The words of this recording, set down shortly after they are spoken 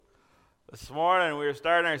This morning we were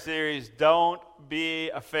starting our series, Don't Be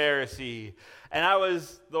a Pharisee. And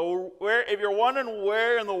if you're wondering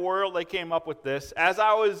where in the world I came up with this, as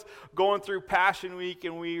I was going through Passion Week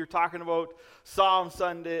and we were talking about Palm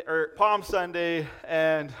Sunday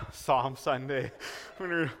and Psalm Sunday.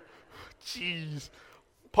 Jeez.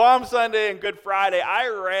 Palm Sunday and Good Friday, I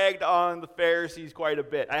ragged on the Pharisees quite a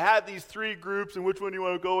bit. I had these three groups and which one you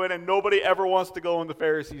want to go in, and nobody ever wants to go in the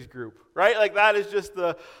Pharisees group, right? Like that is just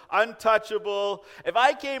the untouchable. If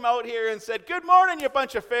I came out here and said, "Good morning, you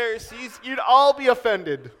bunch of Pharisees," you'd all be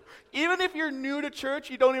offended. Even if you're new to church,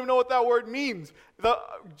 you don't even know what that word means. The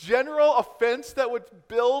general offense that would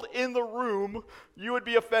build in the room, you would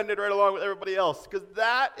be offended right along with everybody else, because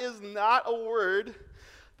that is not a word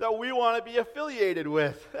that we want to be affiliated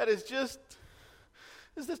with. It's just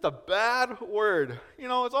a bad word. You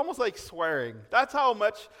know, it's almost like swearing. That's how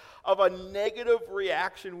much of a negative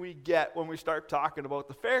reaction we get when we start talking about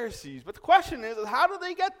the Pharisees. But the question is how do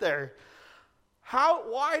they get there?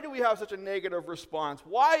 Why do we have such a negative response?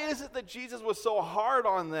 Why is it that Jesus was so hard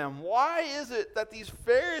on them? Why is it that these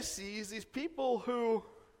Pharisees, these people who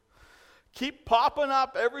keep popping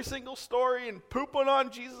up every single story and pooping on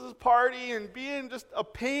Jesus' party and being just a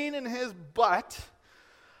pain in his butt,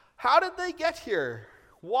 how did they get here?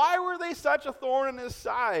 Why were they such a thorn in his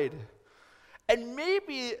side? And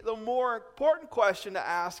maybe the more important question to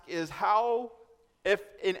ask is how, if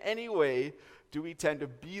in any way, do we tend to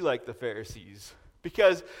be like the Pharisees?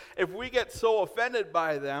 Because if we get so offended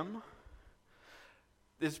by them,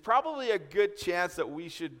 there's probably a good chance that we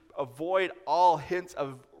should avoid all hints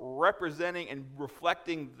of representing and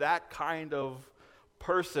reflecting that kind of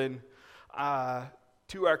person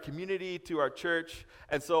to our community, to our church.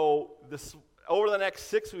 And so over the next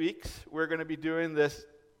 6 weeks, we're going to be doing this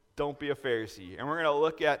Don't Be a Pharisee. And we're going to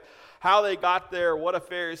look at how they got there, what a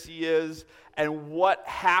Pharisee is, and what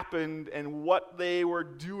happened and what they were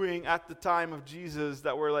doing at the time of Jesus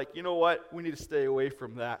that we're like, you know what, we need to stay away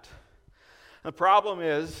from that. The problem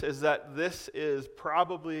is that this is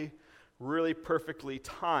probably really perfectly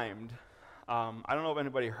timed. I don't know if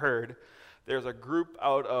anybody heard. There's a group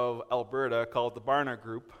out of Alberta called the Barna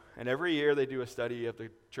Group, and every year they do a study of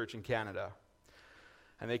the church in Canada.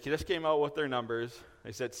 And they just came out with their numbers.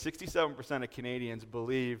 They said 67% of Canadians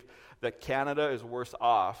believe that Canada is worse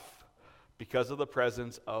off because of the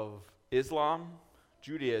presence of Islam,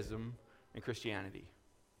 Judaism, and Christianity.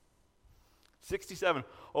 67.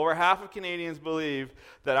 Over half of Canadians believe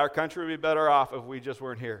that our country would be better off if we just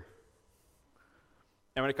weren't here.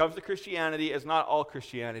 And when it comes to Christianity, it's not all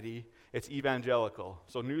Christianity, it's evangelical.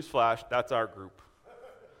 So newsflash, that's our group.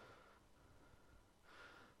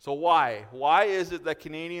 So why? Why is it that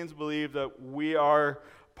Canadians believe that we are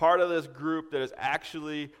part of this group that is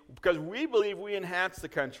actually, because we believe we enhance the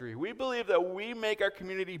country. We believe that we make our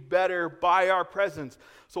community better by our presence.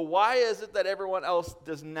 So why is it that everyone else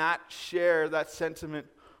does not share that sentiment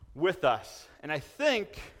with us? And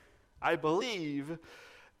I believe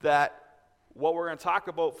that what we're going to talk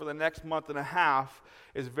about for the next month and a half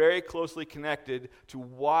is very closely connected to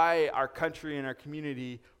why our country and our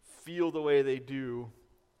community feel the way they do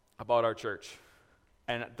about our church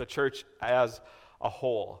and the church as a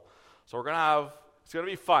whole. So it's going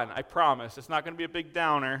to be fun, I promise. It's not going to be a big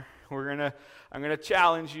downer. I'm going to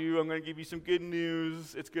challenge you. I'm going to give you some good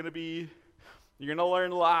news. You're going to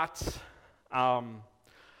learn lots.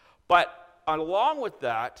 But along with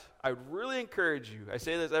that, I would really encourage you. I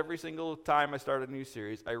say this every single time I start a new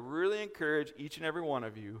series. I really encourage each and every one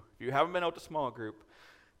of you, if you haven't been out to small group,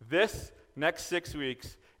 this next 6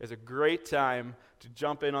 weeks is a great time to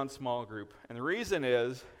jump in on small group. And the reason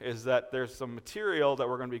is that there's some material that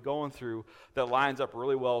we're going to be going through that lines up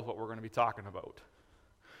really well with what we're going to be talking about.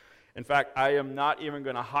 In fact, I am not even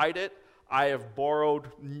going to hide it. I have borrowed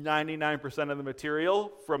 99% of the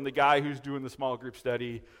material from the guy who's doing the small group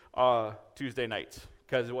study Tuesday nights,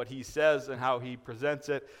 because what he says and how he presents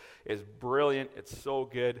it is brilliant. It's so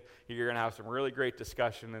good. You're going to have some really great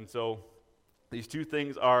discussion. And so these two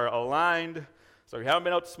things are aligned. So if you haven't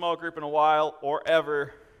been out to small group in a while or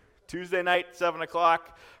ever, Tuesday night, 7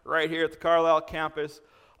 o'clock, right here at the Carlisle campus,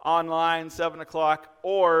 online, 7 o'clock,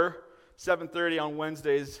 or 7:30 on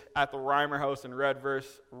Wednesdays at the Reimer House in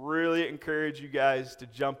Redverse. Really encourage you guys to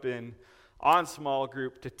jump in on small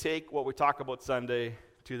group to take what we talk about Sunday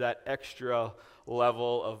to that extra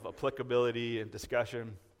level of applicability and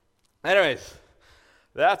discussion. Anyways,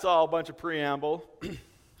 that's all a bunch of preamble.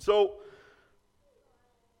 So,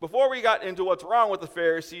 before we got into what's wrong with the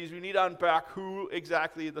Pharisees, we need to unpack who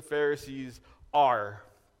exactly the Pharisees are.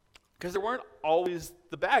 Because they weren't always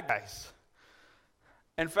the bad guys.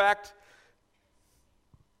 In fact,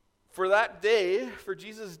 For that day, for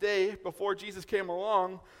Jesus' day, before Jesus came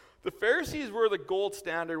along, the Pharisees were the gold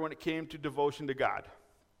standard when it came to devotion to God.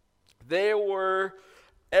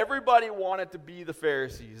 Everybody wanted to be the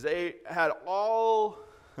Pharisees. They had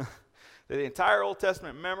the entire Old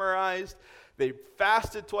Testament memorized. They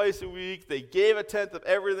fasted twice a week. They gave a tenth of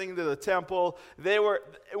everything to the temple.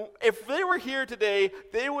 If they were here today,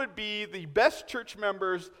 they would be the best church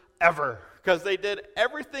members ever, because they did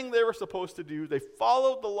everything they were supposed to do. They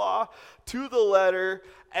followed the law to the letter,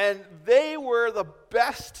 and they were the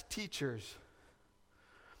best teachers.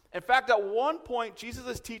 In fact, at one point, Jesus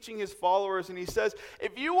is teaching his followers, and he says,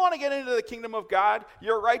 if you want to get into the kingdom of God,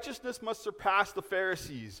 your righteousness must surpass the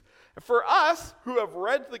Pharisees. And for us, who have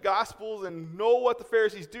read the Gospels and know what the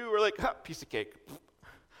Pharisees do, we're like, piece of cake.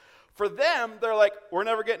 For them, they're like, we're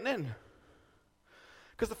never getting in.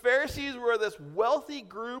 Because the Pharisees were this wealthy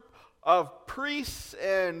group of priests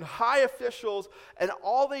and high officials, and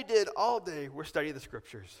all they did all day was study the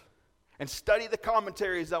Scriptures and study the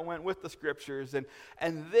commentaries that went with the Scriptures,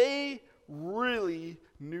 and they really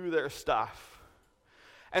knew their stuff.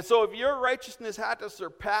 And so if your righteousness had to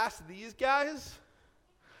surpass these guys,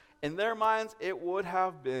 in their minds, it would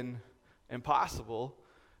have been impossible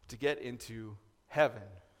to get into heaven.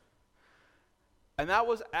 And that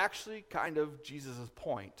was actually kind of Jesus'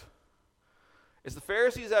 point. Is the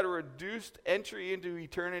Pharisees had reduced entry into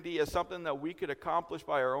eternity as something that we could accomplish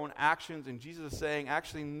by our own actions, and Jesus is saying,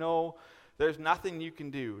 actually, no, there's nothing you can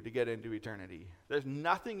do to get into eternity. There's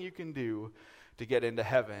nothing you can do to get into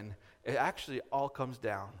heaven. It actually all comes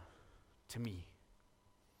down to me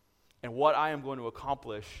and what I am going to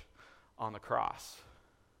accomplish on the cross.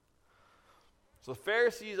 So the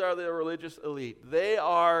Pharisees are the religious elite. They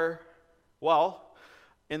are,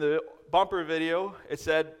 in the bumper video, it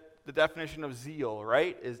said the definition of zeal,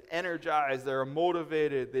 right, is energized, they're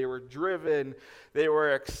motivated, they were driven, they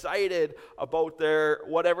were excited about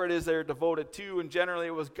whatever it is they're devoted to, and generally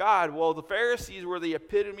it was God. Well, the Pharisees were the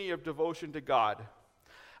epitome of devotion to God.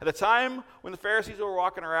 At the time when the Pharisees were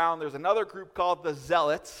walking around, there's another group called the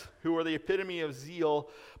Zealots, who were the epitome of zeal,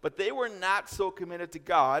 but they were not so committed to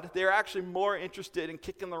God. They were actually more interested in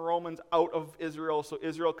kicking the Romans out of Israel so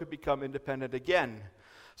Israel could become independent again.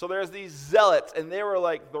 So there's these Zealots, and they were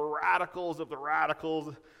like the radicals of the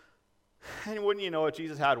radicals. And wouldn't you know it,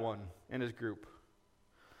 Jesus had one in his group,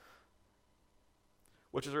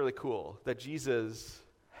 which is really cool, that Jesus,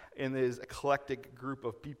 in his eclectic group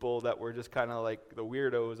of people that were just kind of like the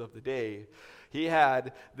weirdos of the day, he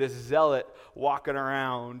had this zealot walking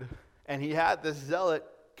around, and he had this zealot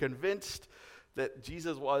convinced that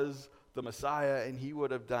Jesus was the Messiah, and he would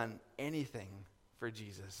have done anything for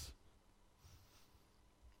Jesus.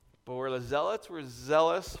 But where the Zealots were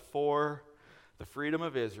zealous for the freedom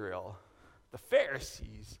of Israel, the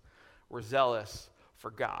Pharisees were zealous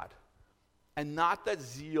for God. And not that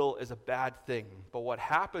zeal is a bad thing, but what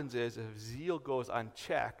happens is if zeal goes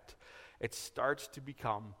unchecked, it starts to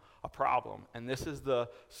become a problem. And this is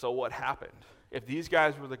so what happened? If these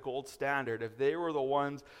guys were the gold standard, if they were the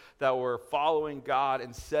ones that were following God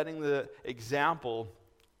and setting the example,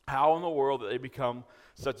 how in the world did they become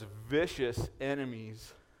such vicious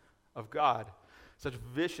enemies of God, such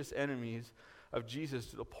vicious enemies of Jesus,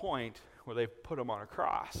 to the point where they put him on a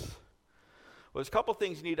cross? Well, there's a couple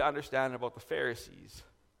things you need to understand about the Pharisees.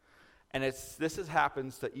 And this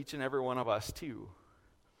happens to each and every one of us too.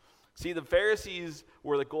 See, the Pharisees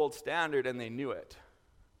were the gold standard, and they knew it.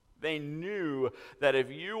 They knew that if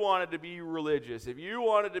you wanted to be religious, if you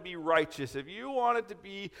wanted to be righteous, if you wanted to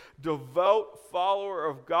be devout follower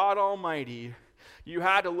of God Almighty, you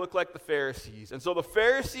had to look like the Pharisees. And so the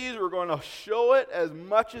Pharisees were going to show it as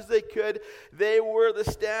much as they could. They were the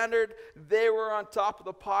standard. They were on top of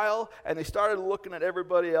the pile, and they started looking at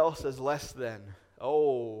everybody else as less than.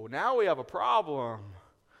 Oh, now we have a problem.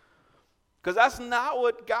 Because that's not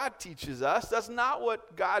what God teaches us. That's not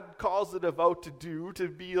what God calls the devout to do, to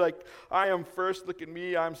be like, I am first, look at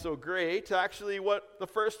me, I'm so great. Actually, what the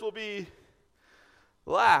first will be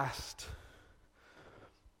last.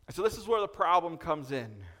 So this is where the problem comes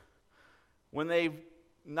in. When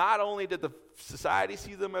not only did the society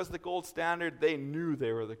see them as the gold standard, they knew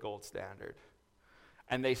they were the gold standard.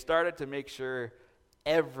 And they started to make sure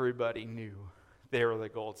everybody knew they were the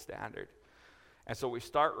gold standard. And so we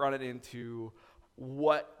start running into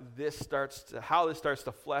how this starts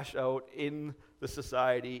to flesh out in the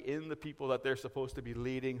society, in the people that they're supposed to be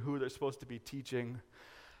leading, who they're supposed to be teaching.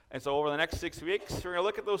 And so over the next 6 weeks, we're going to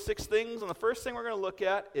look at those 6 things, and the first thing we're going to look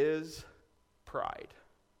at is pride.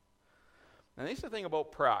 And this is the thing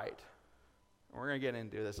about pride. And we're going to get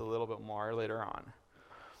into this a little bit more later on.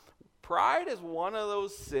 pride is one of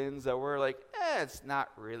those sins that we're like, it's not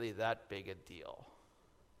really that big a deal.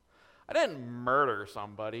 I didn't murder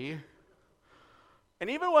somebody. And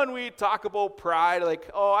even when we talk about pride, like,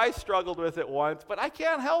 oh, I struggled with it once, but I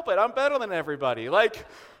can't help it. I'm better than everybody. Like,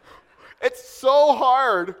 it's so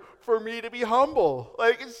hard for me to be humble.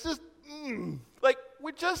 Like, it's just, like,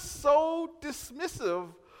 we're just so dismissive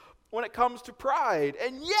when it comes to pride.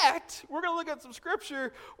 And yet, we're going to look at some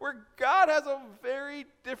scripture where God has a very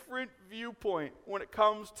different viewpoint when it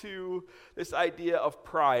comes to this idea of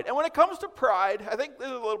pride. And when it comes to pride, I think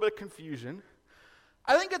there's a little bit of confusion.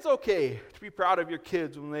 I think it's okay to be proud of your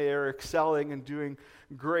kids when they are excelling and doing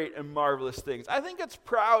great and marvelous things. I think it's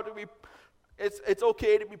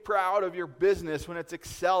okay to be proud of your business when it's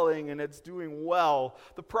excelling and it's doing well.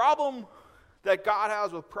 The problem that God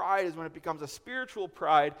has with pride is when it becomes a spiritual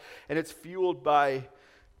pride and it's fueled by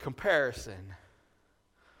comparison.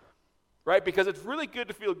 Right? Because it's really good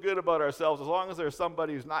to feel good about ourselves as long as there's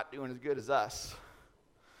somebody who's not doing as good as us.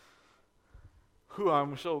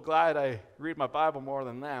 I'm so glad I read my Bible more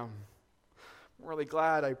than them. I'm really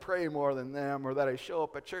glad I pray more than them, or that I show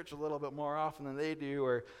up at church a little bit more often than they do,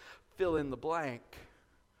 or fill in the blank.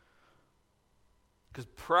 Because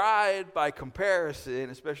pride, by comparison,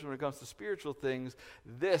 especially when it comes to spiritual things,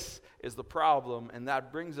 this is the problem, and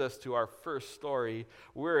that brings us to our first story.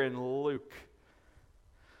 We're in Luke.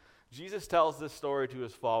 Jesus tells this story to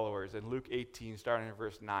his followers in Luke 18, starting in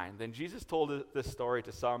verse 9. Then Jesus told this story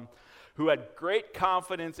to some who had great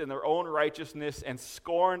confidence in their own righteousness and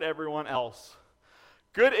scorned everyone else.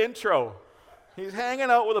 Good intro. He's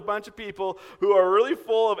hanging out with a bunch of people who are really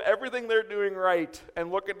full of everything they're doing right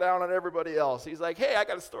and looking down on everybody else. He's like, hey, I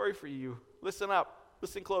got a story for you. Listen up.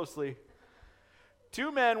 Listen closely.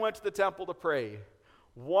 2 men went to the temple to pray.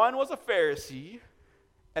 One was a Pharisee,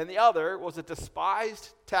 and the other was a despised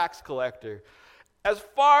tax collector. As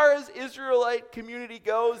far as Israelite community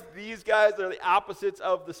goes, these guys are the opposites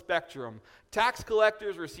of the spectrum. Tax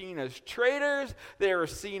collectors were seen as traitors. They were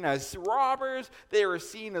seen as robbers. They were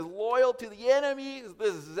seen as loyal to the enemy.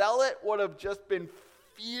 This zealot would have just been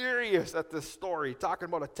furious at this story, talking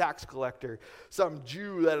about a tax collector, some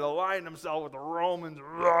Jew that had aligned himself with the Romans.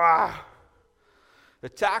 The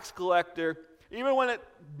tax collector, even when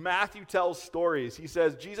Matthew tells stories, he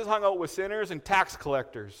says Jesus hung out with sinners and tax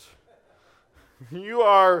collectors. You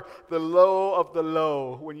are the low of the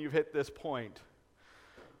low when you've hit this point.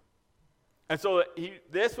 And so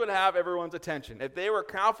this would have everyone's attention. If they were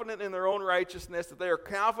confident in their own righteousness, if they were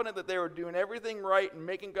confident that they were doing everything right and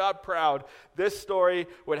making God proud, this story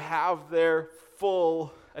would have their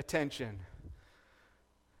full attention.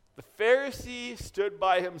 The Pharisee stood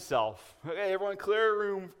by himself. Okay, everyone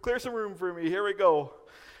clear some room for me. Here we go.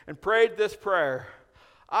 And prayed this prayer.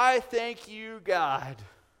 I thank you, God.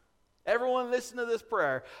 Everyone listen to this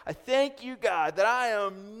prayer. I thank you, God, that I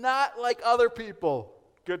am not like other people.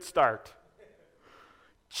 Good start.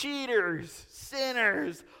 Cheaters,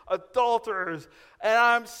 sinners, adulterers, and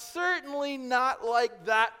I'm certainly not like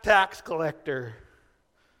that tax collector.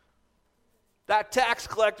 That tax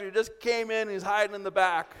collector who just came in and is hiding in the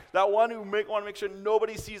back. That one who want to make sure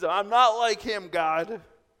nobody sees him. I'm not like him, God.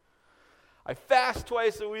 I fast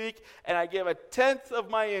twice a week, and I give 1/10 of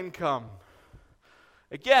my income.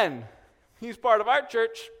 Again, he's part of our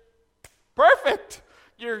church. Perfect.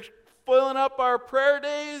 You're filling up our prayer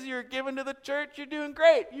days. You're giving to the church. You're doing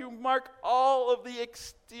great. You mark all of the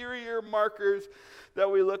exterior markers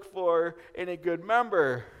that we look for in a good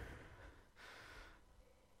member.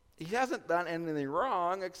 He hasn't done anything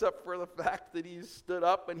wrong except for the fact that he's stood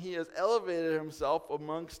up and he has elevated himself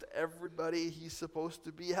amongst everybody he's supposed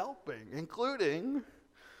to be helping, including,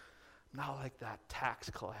 I'm not like that tax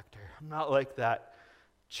collector. I'm not like that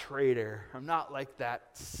traitor. I'm not like that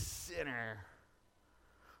sinner.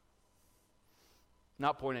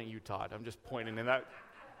 Not pointing at you, Todd. I'm just pointing in that.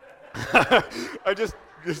 I'm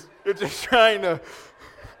just trying to.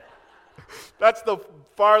 That's the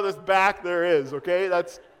farthest back there is, okay?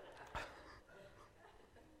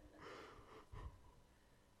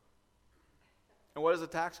 And what does a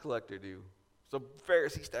tax collector do? So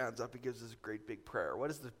Pharisee stands up, he gives this great big prayer. What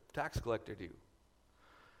does the tax collector do?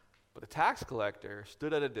 But the tax collector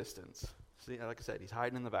stood at a distance. See, like I said, he's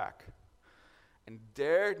hiding in the back. And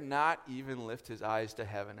dared not even lift his eyes to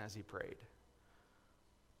heaven as he prayed.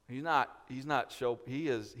 He is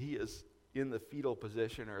in the fetal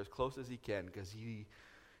position, or as close as he can, because he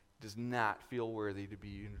does not feel worthy to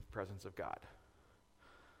be in the presence of God.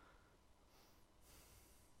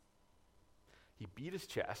 He beat his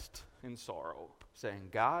chest in sorrow,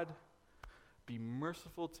 saying, God, be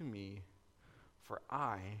merciful to me, for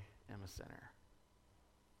I am a sinner.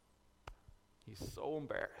 He's so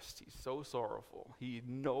embarrassed. He's so sorrowful. He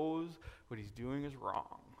knows what he's doing is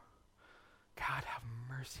wrong. God, have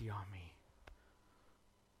mercy on me.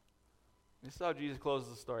 This is how Jesus closes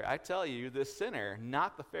the story. I tell you, this sinner,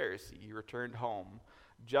 not the Pharisee, returned home,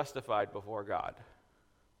 justified before God.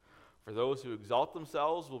 For those who exalt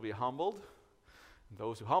themselves will be humbled, and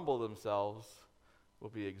those who humble themselves will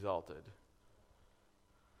be exalted.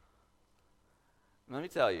 And let me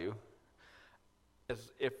tell you,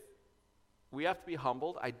 if we have to be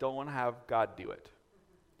humbled, I don't want to have God do it,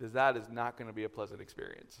 because that is not going to be a pleasant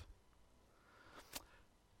experience.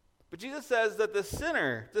 But Jesus says that the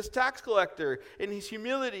sinner, this tax collector, in his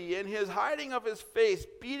humility, in his hiding of his face,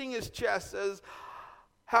 beating his chest, says,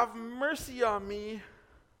 have mercy on me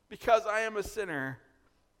because I am a sinner.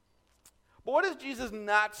 But what does Jesus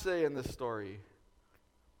not say in this story?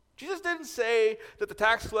 Jesus didn't say that the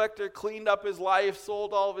tax collector cleaned up his life,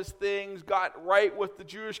 sold all of his things, got right with the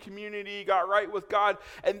Jewish community, got right with God,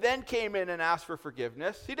 and then came in and asked for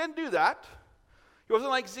forgiveness. He didn't do that. He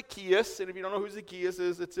wasn't like Zacchaeus, and if you don't know who Zacchaeus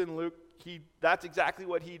is, it's in Luke. That's exactly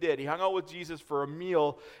what he did. He hung out with Jesus for a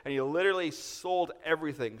meal, and he literally sold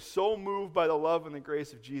everything, so moved by the love and the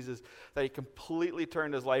grace of Jesus that he completely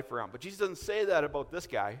turned his life around. But Jesus doesn't say that about this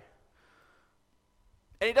guy.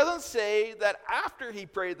 And he doesn't say that after he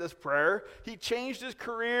prayed this prayer, he changed his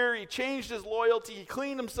career, he changed his loyalty, he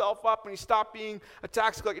cleaned himself up, and he stopped being a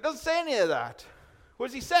tax collector. He doesn't say any of that. What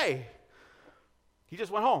does he say? He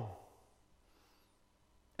just went home.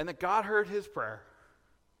 And that God heard his prayer.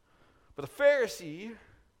 But the Pharisee,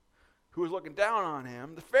 who was looking down on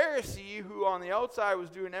him, the Pharisee who on the outside was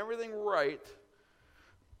doing everything right,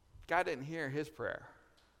 God didn't hear his prayer.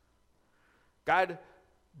 God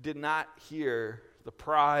did not hear the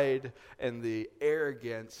pride and the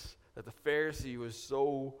arrogance that the Pharisee was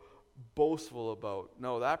so boastful about.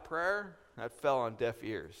 No, that prayer, that fell on deaf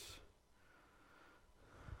ears.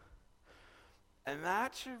 And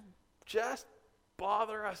that should just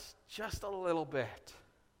bother us just a little bit.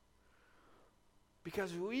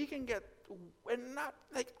 Because we can get, and not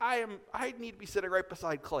like I need to be sitting right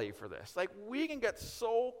beside Clay for this. Like we can get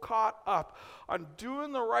so caught up on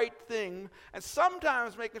doing the right thing, and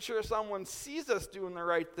sometimes making sure someone sees us doing the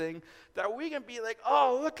right thing, that we can be like,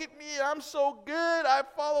 oh, look at me, I'm so good, I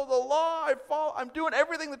follow the law, I'm doing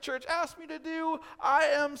everything the church asked me to do, I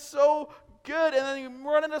am so good. And then you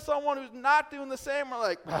run into someone who's not doing the same, we're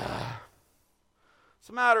like, what's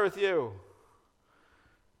the matter with you?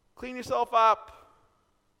 Clean yourself up.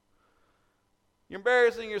 You're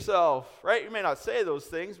embarrassing yourself, right? You may not say those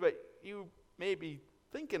things, but you may be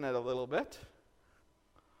thinking it a little bit.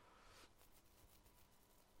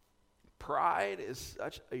 Pride is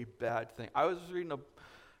such a bad thing. I was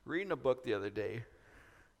reading a book the other day,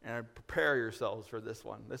 and prepare yourselves for this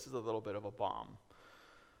one. This is a little bit of a bomb.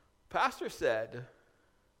 Pastor said,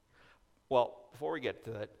 well, before we get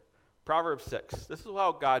to that, Proverbs 6. This is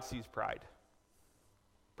how God sees pride.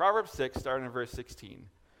 Proverbs 6, starting in verse 16.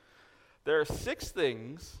 There are 6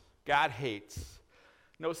 things God hates.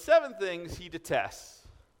 No, 7 things he detests.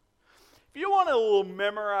 If you want to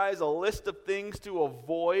memorize a list of things to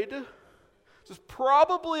avoid, this is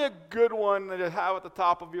probably a good one to have at the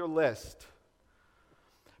top of your list.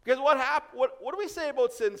 Because what do we say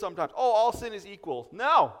about sin sometimes? Oh, all sin is equal.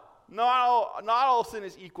 No, not all sin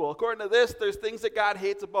is equal. According to this, there's things that God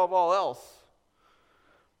hates above all else.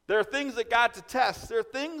 There are things that God detests. There are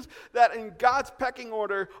things that in God's pecking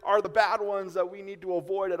order are the bad ones that we need to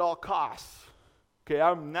avoid at all costs. Okay,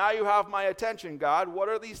 now you have my attention, God. What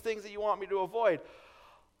are these things that you want me to avoid?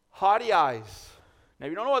 Haughty eyes. Now,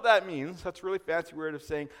 you don't know what that means. That's a really fancy word of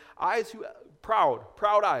saying proud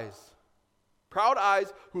eyes. Proud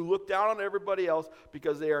eyes who look down on everybody else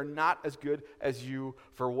because they are not as good as you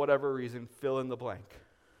for whatever reason. Fill in the blank.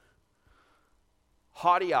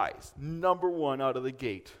 Haughty eyes, number 1 out of the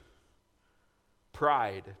gate.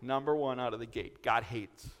 Pride, number 1 out of the gate. God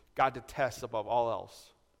hates. God detests above all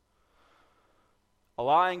else. A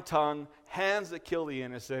lying tongue, hands that kill the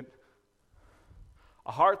innocent,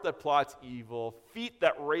 a heart that plots evil, feet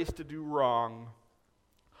that race to do wrong,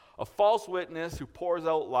 a false witness who pours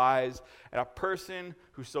out lies, and a person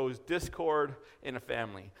who sows discord in a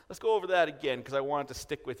family. Let's go over that again because I wanted to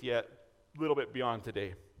stick with you a little bit beyond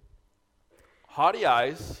today. Haughty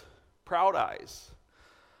eyes, proud eyes,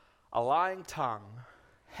 a lying tongue,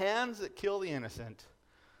 hands that kill the innocent,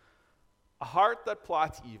 a heart that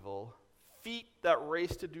plots evil, feet that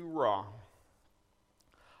race to do wrong,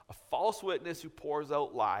 a false witness who pours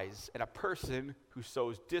out lies, and a person who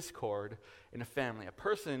sows discord in a family, a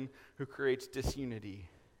person who creates disunity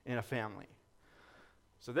in a family.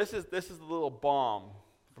 So this is the little bomb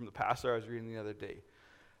from the pastor I was reading the other day.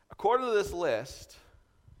 according to this list,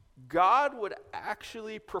 God would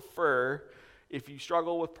actually prefer if you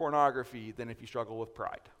struggle with pornography than if you struggle with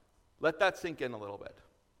pride. Let that sink in a little bit.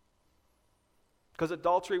 Because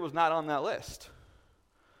adultery was not on that list.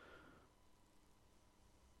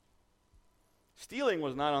 Stealing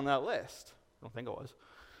was not on that list. I don't think it was.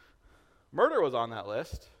 Murder was on that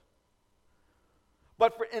list.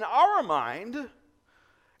 But in our mind,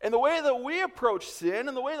 and the way that we approach sin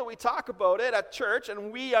and the way that we talk about it at church,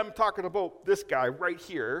 and I'm talking about this guy right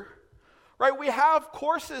here, right? We have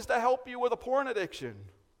courses to help you with a porn addiction.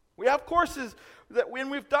 We have courses that when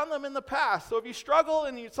we've done them in the past. So if you struggle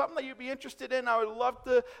and it's something that you'd be interested in, I would love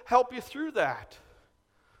to help you through that.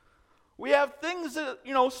 We have things that,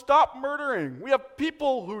 stop murdering. We have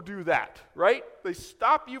people who do that, right? They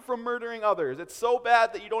stop you from murdering others. It's so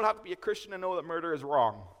bad that you don't have to be a Christian to know that murder is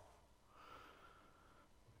wrong.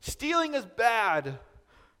 Stealing is bad.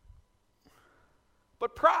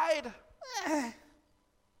 But pride, is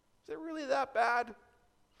it really that bad?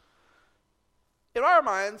 In our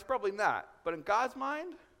minds, probably not. But in God's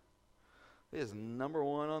mind, it is number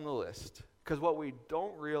one on the list. Because what we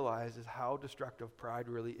don't realize is how destructive pride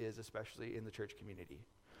really is, especially in the church community,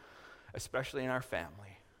 especially in our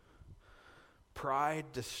family. Pride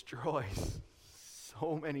destroys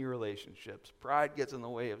so many relationships. Pride gets in the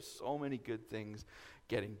way of so many good things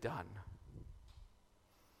getting done.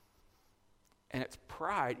 And it's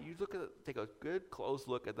pride. Take a good close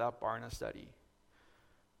look at that Barna study.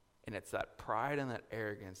 And it's that pride and that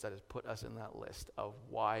arrogance that has put us in that list of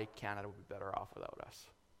why Canada would be better off without us.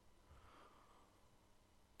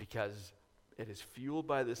 Because it is fueled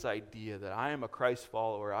by this idea that I am a Christ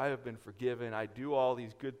follower, I have been forgiven, I do all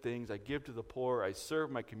these good things, I give to the poor, I serve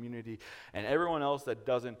my community, and everyone else that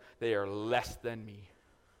doesn't, they are less than me.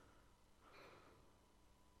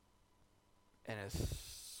 And it's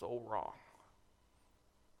so wrong.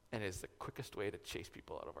 And it's the quickest way to chase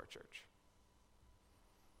people out of our church.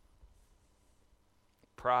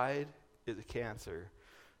 Pride is a cancer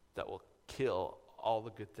that will kill all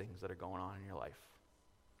the good things that are going on in your life.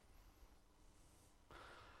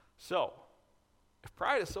 So, if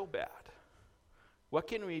pride is so bad, what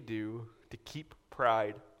can we do to keep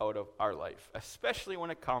pride out of our life, especially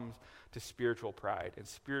when it comes to spiritual pride and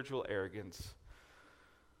spiritual arrogance?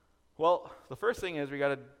 Well, the first thing is we got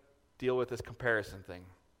to deal with this comparison thing,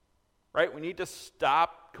 right? We need to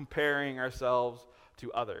stop comparing ourselves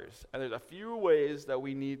to others. And there's a few ways that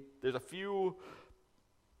there's a few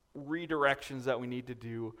redirections that we need to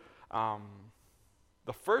do.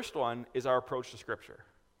 The first one is our approach to Scripture.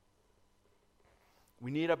 We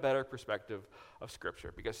need a better perspective of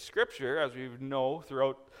Scripture, because Scripture, as we know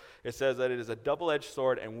throughout, it says that it is a double-edged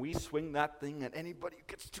sword, and we swing that thing at anybody who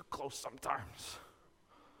gets too close sometimes.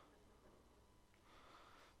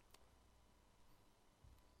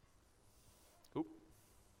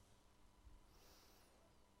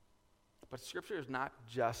 But Scripture is not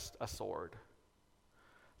just a sword.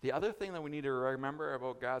 The other thing that we need to remember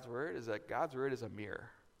about God's Word is that God's Word is a mirror.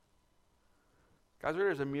 God's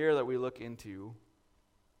Word is a mirror that we look into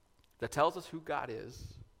that tells us who God is,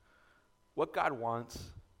 what God wants,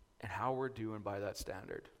 and how we're doing by that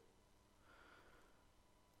standard.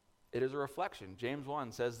 It is a reflection. James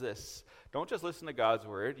 1 says this: don't just listen to God's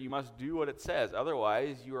word, you must do what it says.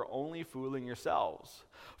 Otherwise, you are only fooling yourselves.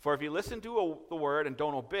 For if you listen to the word and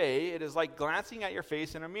don't obey, it is like glancing at your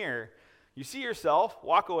face in a mirror. You see yourself,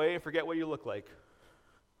 walk away, and forget what you look like.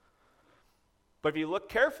 But if you look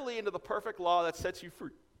carefully into the perfect law that sets you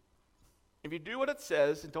free, if you do what it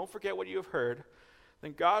says and don't forget what you have heard,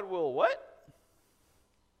 then God will what?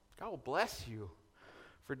 God will bless you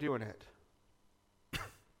for doing it.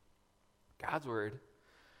 God's word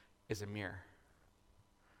is a mirror.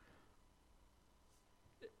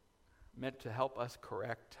 Meant to help us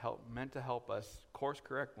meant to help us course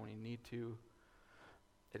correct when we need to.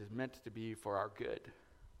 It is meant to be for our good.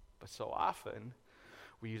 But so often,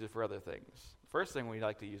 we use it for other things. The first thing we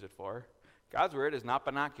like to use it for, God's word is not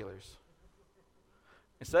binoculars.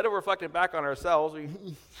 Instead of reflecting back on ourselves, we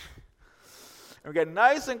get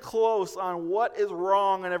nice and close on what is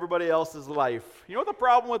wrong in everybody else's life. You know what the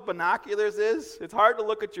problem with binoculars is? It's hard to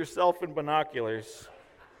look at yourself in binoculars.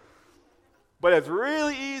 But it's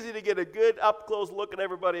really easy to get a good up-close look at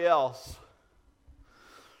everybody else.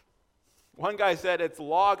 One guy said it's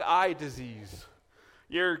log eye disease.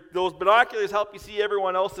 Those binoculars help you see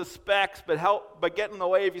everyone else's specks, but get in the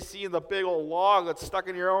way if you see the big old log that's stuck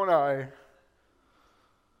in your own eye.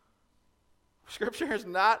 Scripture is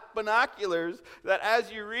not binoculars that as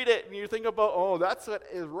you read it and you think about, oh, that's what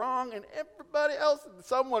is wrong and everybody else,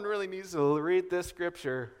 someone really needs to read this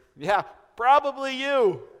scripture. Yeah, probably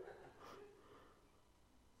you.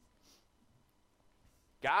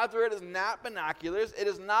 God's word is not binoculars. It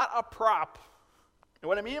is not a prop. And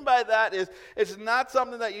what I mean by that is it's not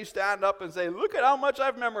something that you stand up and say, look at how much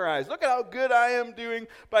I've memorized. Look at how good I am doing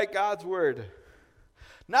by God's word.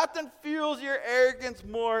 Nothing fuels your arrogance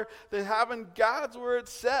more than having God's word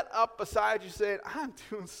set up beside you saying, I'm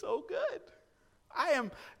doing so good. I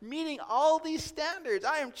am meeting all these standards.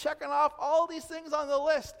 I am checking off all these things on the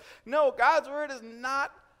list. No, God's word is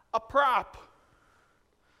not a prop.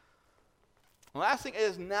 The last thing, it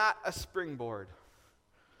is not a springboard.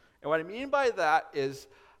 And what I mean by that is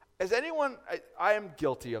anyone, I am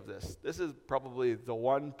guilty of this. This is probably the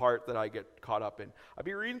one part that I get caught up in. I'll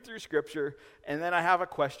be reading through Scripture, and then I have a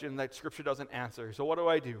question that Scripture doesn't answer. So what do?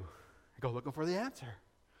 I go looking for the answer.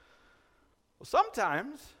 Well,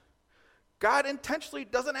 sometimes God intentionally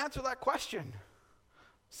doesn't answer that question.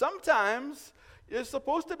 Sometimes there's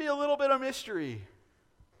supposed to be a little bit of mystery.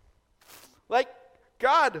 Like,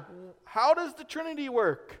 God, how does the Trinity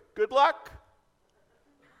work? Good luck.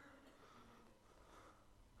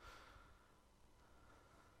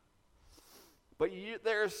 But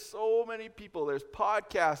there are so many people, there's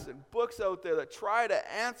podcasts and books out there that try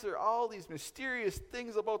to answer all these mysterious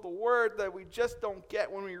things about the Word that we just don't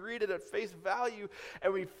get when we read it at face value,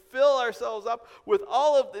 and we fill ourselves up with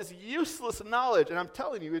all of this useless knowledge. And I'm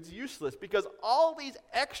telling you, it's useless because all these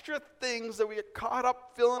extra things that we get caught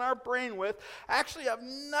up filling our brain with actually have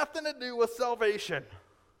nothing to do with salvation.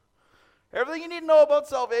 Everything you need to know about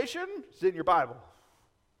salvation is in your Bible.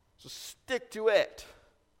 So stick to it.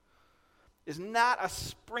 Is not a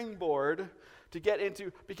springboard to get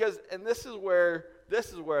into, because, and this is where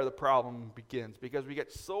the problem begins, because we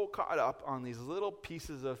get so caught up on these little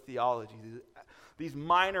pieces of theology, these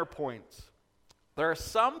minor points. There are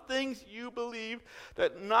some things you believe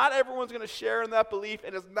that not everyone's going to share in that belief,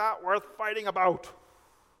 and it's not worth fighting about.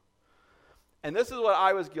 And this is what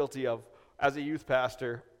I was guilty of as a youth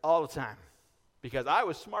pastor all the time, because I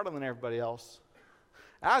was smarter than everybody else.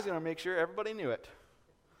 I was going to make sure everybody knew it.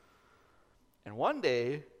 And one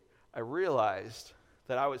day, I realized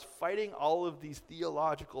that I was fighting all of these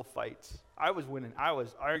theological fights. I was winning. I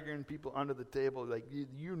was arguing people under the table like,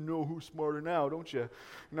 you know who's smarter now, don't you? You're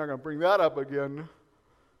not going to bring that up again.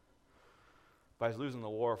 But I was losing the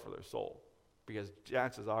war for their soul, because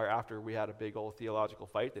chances are after we had a big old theological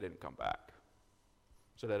fight, they didn't come back.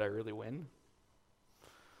 So did I really win?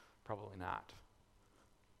 Probably not.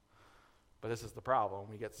 But this is the problem.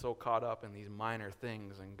 We get so caught up in these minor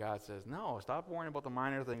things, and God says, no, stop worrying about the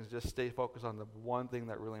minor things. Just stay focused on the one thing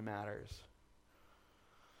that really matters.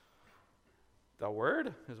 The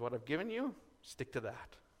Word is what I've given you. Stick to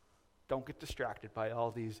that. Don't get distracted by all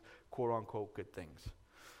these quote-unquote good things.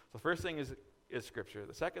 The first thing is Scripture.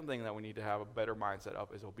 The second thing that we need to have a better mindset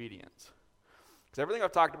of is obedience. Because everything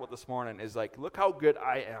I've talked about this morning is like, look how good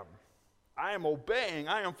I am. I am obeying.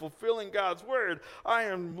 I am fulfilling God's word. I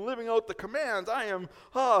am living out the commands. I am,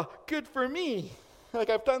 good for me. Like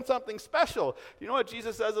I've done something special. Do you know what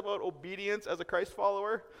Jesus says about obedience as a Christ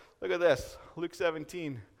follower? Look at this, Luke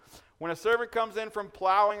 17. When a servant comes in from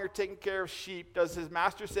plowing or taking care of sheep, does his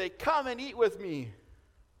master say, come and eat with me?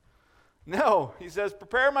 No, he says,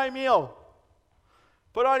 prepare my meal.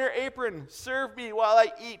 Put on your apron, serve me while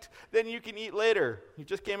I eat, then you can eat later. You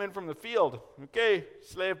just came in from the field. Okay,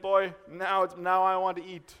 slave boy, now I want to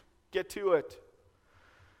eat. Get to it.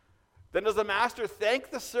 Then does the master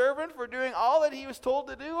thank the servant for doing all that he was told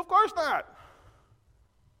to do? Of course not.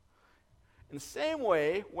 In the same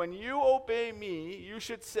way, when you obey me, you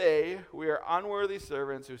should say, we are unworthy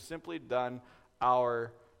servants who simply done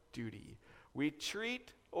our duty. We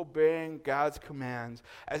treat obeying God's commands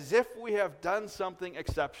as if we have done something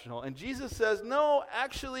exceptional. And Jesus says, no,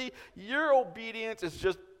 actually, your obedience is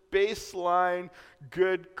just baseline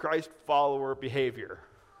good Christ follower behavior.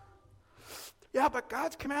 Yeah, but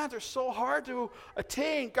God's commands are so hard to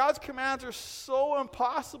attain. God's commands are so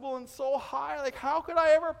impossible and so high. Like, how could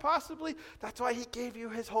I ever possibly? That's why he gave you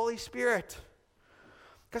his Holy Spirit.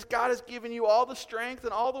 Because God has given you all the strength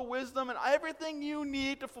and all the wisdom and everything you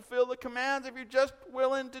need to fulfill the commands if you're just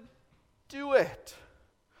willing to do it.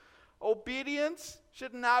 Obedience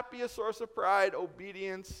should not be a source of pride.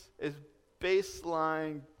 Obedience is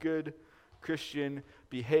baseline good Christian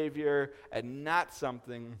behavior and not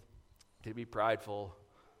something to be prideful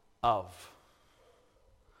of.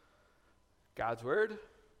 God's word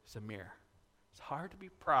is a mirror. It's hard to be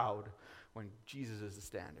proud when Jesus is the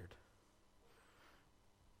standard.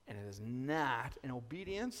 And it is not, and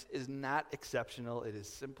obedience is not exceptional. It is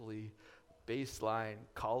simply baseline,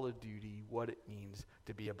 call of duty, what it means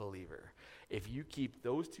to be a believer. If you keep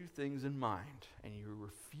those two things in mind and you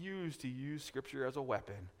refuse to use Scripture as a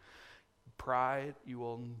weapon, pride, you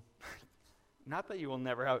will Not that you will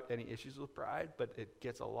never have any issues with pride, but it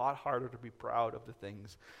gets a lot harder to be proud of the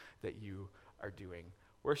things that you are doing.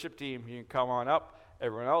 Worship team, you can come on up.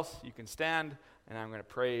 Everyone else, you can stand, and I'm going to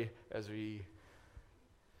pray as we...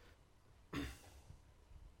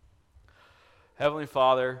 Heavenly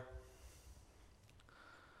Father,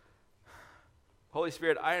 Holy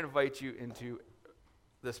Spirit, I invite you into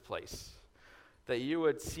this place, that you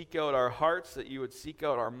would seek out our hearts, that you would seek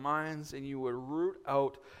out our minds, and you would root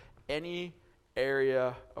out any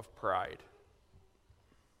area of pride.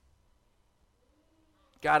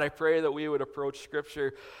 God, I pray that we would approach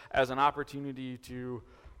Scripture as an opportunity to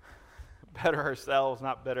better ourselves,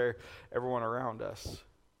 not better everyone around us.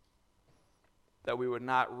 That we would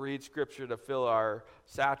not read Scripture to fill our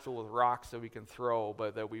satchel with rocks that we can throw,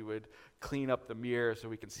 but that we would clean up the mirror so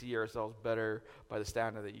we can see ourselves better by the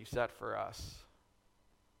standard that you set for us.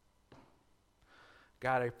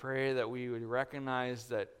 God, I pray that we would recognize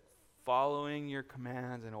that following your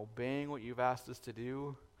commands and obeying what you've asked us to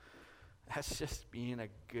do, that's just being a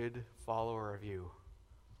good follower of you.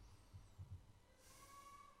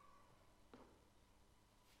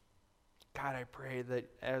 God, I pray that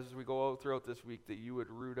as we go out throughout this week, that you would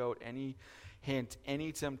root out any hint,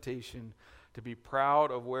 any temptation to be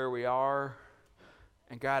proud of where we are.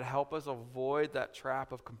 And God, help us avoid that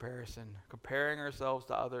trap of comparison, comparing ourselves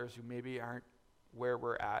to others who maybe aren't where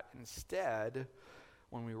we're at. Instead,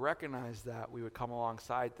 when we recognize that, we would come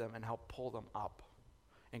alongside them and help pull them up,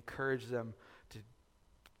 encourage them to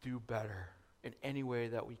do better in any way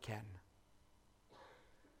that we can.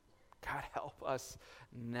 God, help us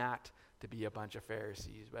not to be a bunch of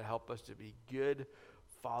Pharisees, but help us to be good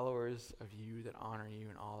followers of you that honor you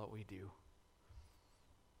in all that we do.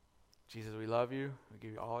 Jesus, we love you. We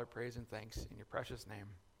give you all our praise and thanks in your precious name.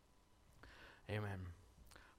 Amen.